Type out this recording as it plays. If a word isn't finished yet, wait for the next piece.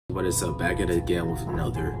What is up? Back at it again with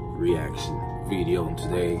another reaction video, and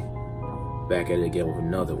today back at it again with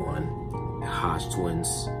another one.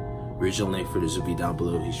 Hodgetwins. Original link for this will be down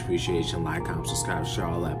below. Huge appreciation, like, comment, subscribe, share,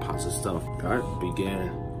 all that positive stuff. Alright,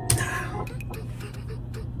 begin.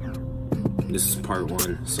 This is part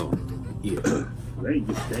one, so yeah. They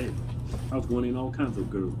get dead. I was going in all kinds of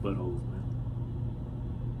girls' buttholes,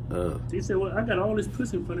 man. He said, "Well, I got all this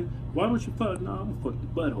pussy in front of you. Why don't you fuck?" No, I'm gonna fuck the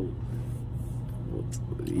butthole.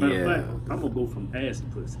 Matter of fact, I'm gonna go from ass to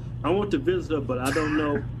pussy. I want to visit her, but I don't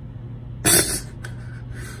know.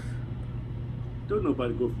 Don't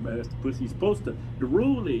nobody go from ass to pussy. You're supposed to. The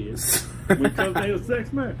rule is, when it comes to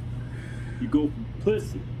sex, man, you go from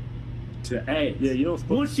pussy to ass. Yeah, you don't.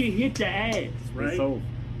 Once you hit the ass, right? So,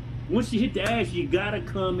 once you hit the ass, you gotta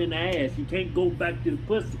come in the ass. You can't go back to the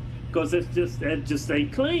pussy because that just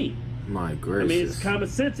ain't clean. My gracious. I mean, it's common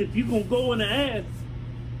sense. If you gonna go in the ass,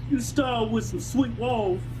 you start with some sweet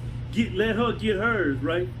walls. Let her get hers,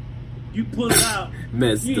 right? You pull it out.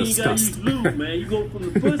 Man, it's you ain't gotta use disgusting. lube, man. You go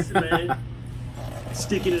from the pussy, man.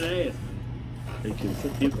 Stick it in the ass.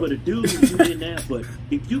 If for the dudes, you in that. But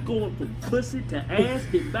if you going from pussy to ass,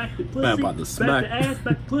 then back to pussy, Man, about to smack. back to ass,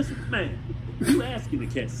 back to pussy, man, you asking to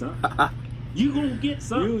catch something. You gonna get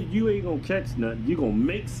something. You ain't gonna catch nothing. You gonna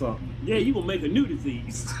make something. Yeah, you gonna make a new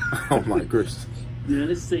disease. Oh my goodness. Now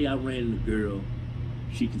let's say I ran into a girl.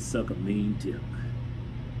 She can suck a mean tip.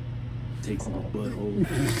 Takes in the butthole.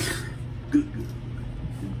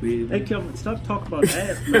 Good. Hey Kevin, stop talking about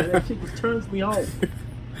ass, man. That shit just turns me off.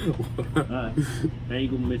 Alright, I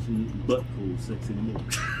ain't gonna mention butthole sex anymore.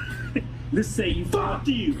 Let's say you fucked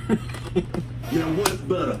you. Now what's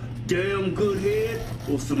better, damn good head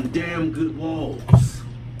or some damn good walls?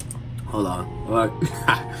 Hold on.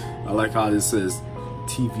 I like how this says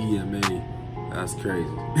TVMA. That's crazy.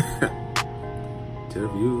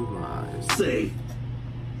 Interview live.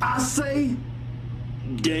 I say,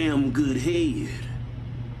 damn good head.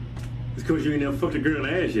 It's because you ain't never fucked a girl in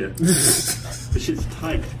the ass yet. This shit's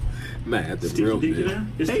tight. Man, that's real good.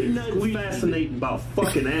 Ain't nothing fascinating about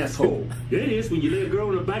fucking asshole. Yeah, it is. When you lay a girl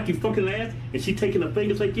in the back, you fucking ass, and she taking her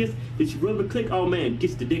fingers like this, and she rubbing a click. Oh man,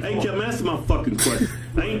 gets the dick. Ain't you answer my fucking question?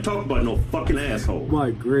 I ain't talking about no fucking asshole.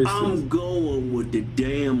 My gracious. I'm going with the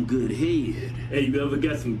damn good head. Hey, you ever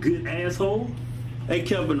got some good asshole? Hey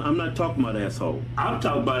Kevin, I'm not talking about asshole. I'm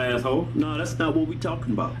talking about asshole. No, that's not what we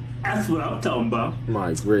talking about. That's what I'm talking about.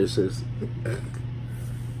 My gracious.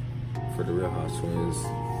 For the real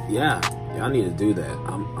Hodgetwins. Yeah, y'all need to do that.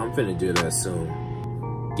 I'm finna do that soon.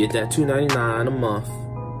 Get that $2.99 a month.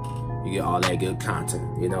 You get all that good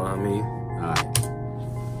content. You know what I mean? Alright.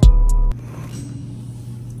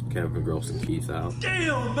 Kevin Gross and Keith out.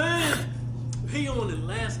 Damn, man! He only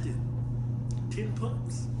lasted 10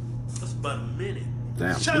 pumps. That's about a minute.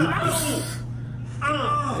 Damn. Shut up!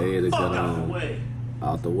 Hey, to fuck get out the way.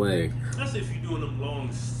 Out the way. That's if you're doing them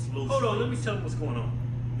long, slow. Hold on, let me tell you what's going on.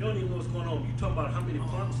 You don't even know what's going on. You talk about how many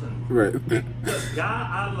pumps and Right. the guy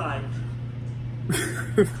I like.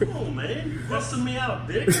 Come on, man. You busting me out,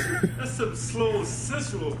 dick. That's some slow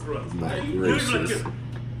sensual thrust. My Man. You gracious. like it.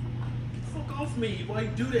 Fuck off me. Why you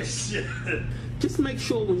do that shit? Just make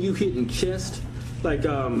sure when you hitting chest, like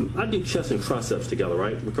I do chest and triceps together,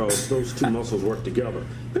 right? Because those two muscles work together.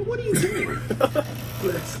 Man, what are you doing?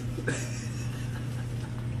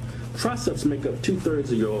 Triceps make up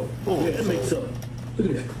 2/3 of your arm. Yeah, it makes up.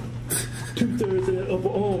 Look at that. 2/3 of that upper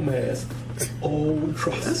arm mass. Oh,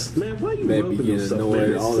 triceps. Man, why you rubbing yourself,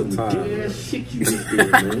 man? All the time. Gas shit you been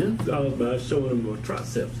doing, man. I was about showing them more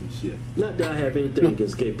triceps and shit. Not that I have anything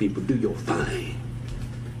against gay people. Do your thing.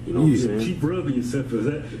 You know what I'm saying? Keep rubbing yourself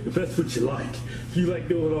if that's what you like. You like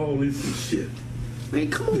doing all this and shit. Man,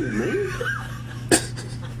 come on, man.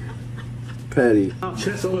 Patty.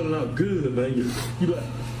 Chest on out good, man. You like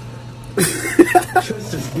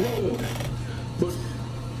chest is growing, but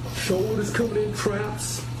shoulders coming in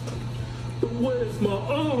traps. But where's my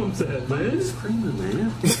arms at, man? I'm screaming, man.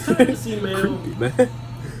 Fantasy, man. Creepy, man.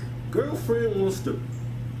 Girlfriend wants to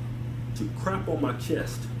crap on my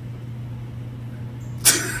chest.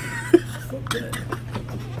 Fuck that.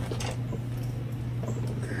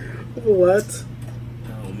 What?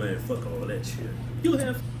 Oh man, fuck all that shit. You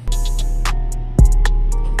have.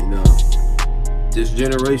 You know, this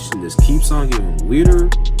generation just keeps on getting weirder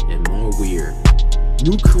and more weird.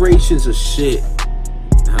 New creations of shit,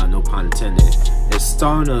 no pun intended, it's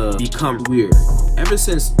starting to become weird. Ever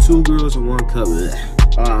since Two Girls in One Cup,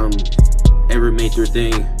 ever made their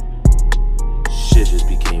thing, shit just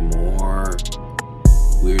became more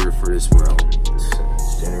weirder for this world.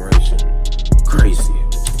 This generation, crazy.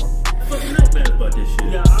 Fucking nightmare about this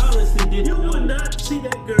shit. Yeah, I honestly didn't. You would not see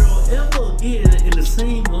that girl ever again in the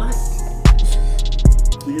same light.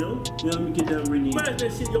 Yeah, let me get down reading. Man,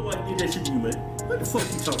 that shit, your wife did that shit to you, man. What the fuck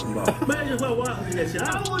you talking about? Man, that's my wife did that shit.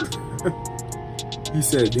 I don't want. He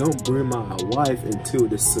said, don't bring my wife into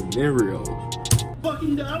this scenario.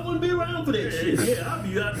 Fucking, I wouldn't be around for that shit. Yeah, I'll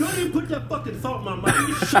be out. Don't even put that fucking thought in my mind.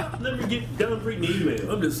 You shut up, let me get done reading the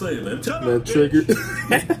email. I'm just saying, man. Shut up, triggered.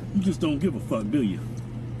 You just don't give a fuck, do you?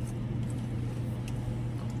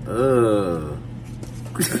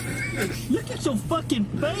 Look at your fucking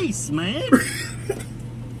face, man.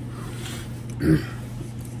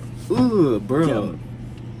 Ooh, bro. Yo,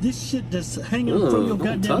 this shit that's hanging from your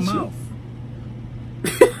goddamn mouth.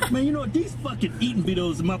 Man, you know what? These fucking eating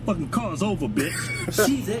videos in my fucking car's over, bitch.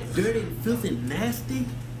 She's that dirty, filthy, nasty.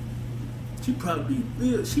 She probably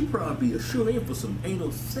be a sure in for some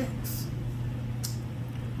anal sex.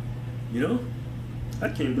 You know? I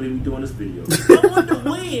can't believe we're doing this video. I wonder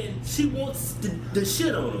when she wants the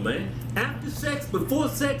shit on her, man. After sex, before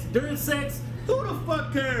sex, during sex. Who the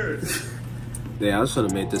fuck cares? Yeah, I was trying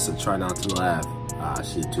to make this a try not to laugh. Ah,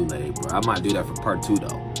 shit, too late, bro. I might do that for part 2,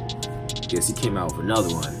 though. Guess he came out with another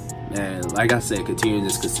one. And like I said, continue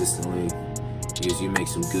this consistently because you make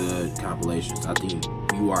some good compilations. I think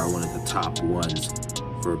you are one of the top ones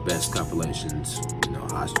for best compilations, you know,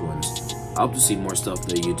 Hodgetwins. I hope to see more stuff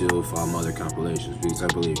that you do for other compilations because I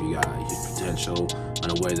believe you got huge potential on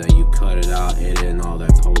the way that you cut it out, editing all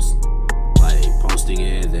that posting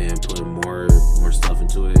it, then putting more stuff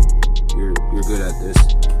into it. You're good at this.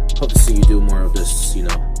 Hope to see you do more of this, you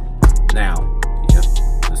know, now. Yeah,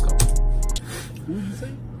 let's go. What did you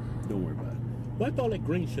say? Don't worry about it. Wipe all that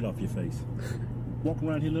green shit off your face. Walk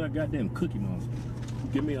around here like a goddamn Cookie Monster.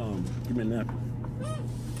 Give me a napkin.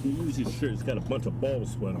 You use his shirt, it's got a bunch of ball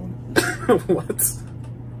sweat on it. What?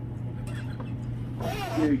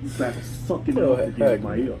 Yeah, you got to suck it off against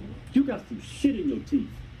my ear. You got some shit in your teeth.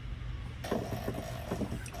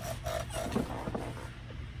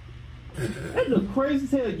 That look crazy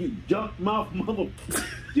as hell, you junk mouth mother.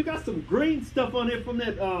 You got some green stuff on there from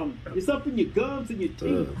that, it's up in your gums and your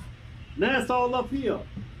teeth. Now it's all up here.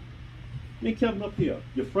 Make something up here,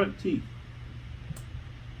 your front teeth.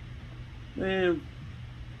 Man.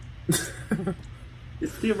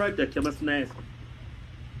 It's still right there, Kim. That's nasty.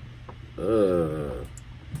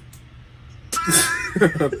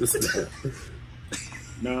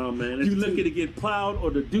 No, man. You looking to get plowed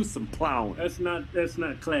or to do some plowing? That's not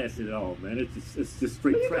classy at all, man. It's just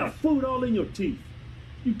straight trash. You got food all in your teeth.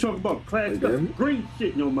 You talk about class, you got green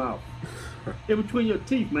shit in your mouth. In between your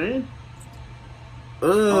teeth, man.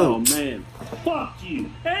 Oh man, fuck you!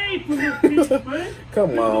 Hey, for this piece, man.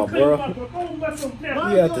 Come on, bro.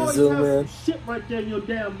 You have to zoom in. Shit right there in your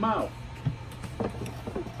damn mouth.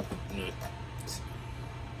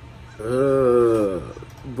 Bruh.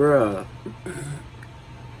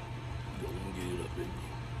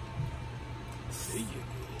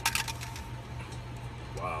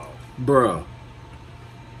 Wow. Bruh.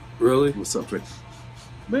 Really? What's up, Rick?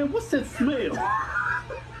 Man, what's that smell?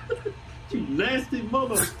 You nasty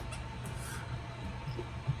mother.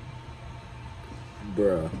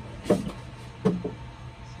 Bruh.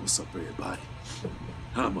 What's up, everybody?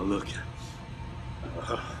 How am I looking?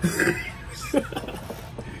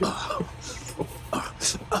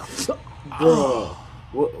 Bro,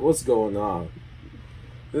 what's going on?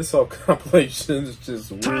 This whole compilation is just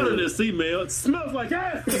weird. Tired of this email. It smells like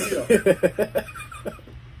ass in here.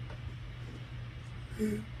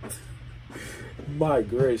 My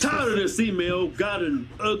gracious. Tired of this email. Got an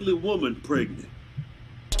ugly woman pregnant.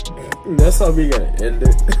 That's how we gonna end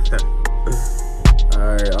it.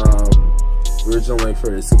 Alright, original link for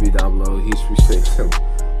this will be down below. He's appreciate him.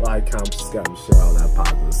 Like, comment, subscribe, share all that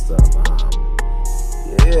positive stuff.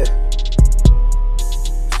 Yeah.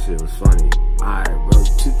 Shit was funny. Alright, bro.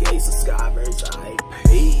 2K subscribers. Alright.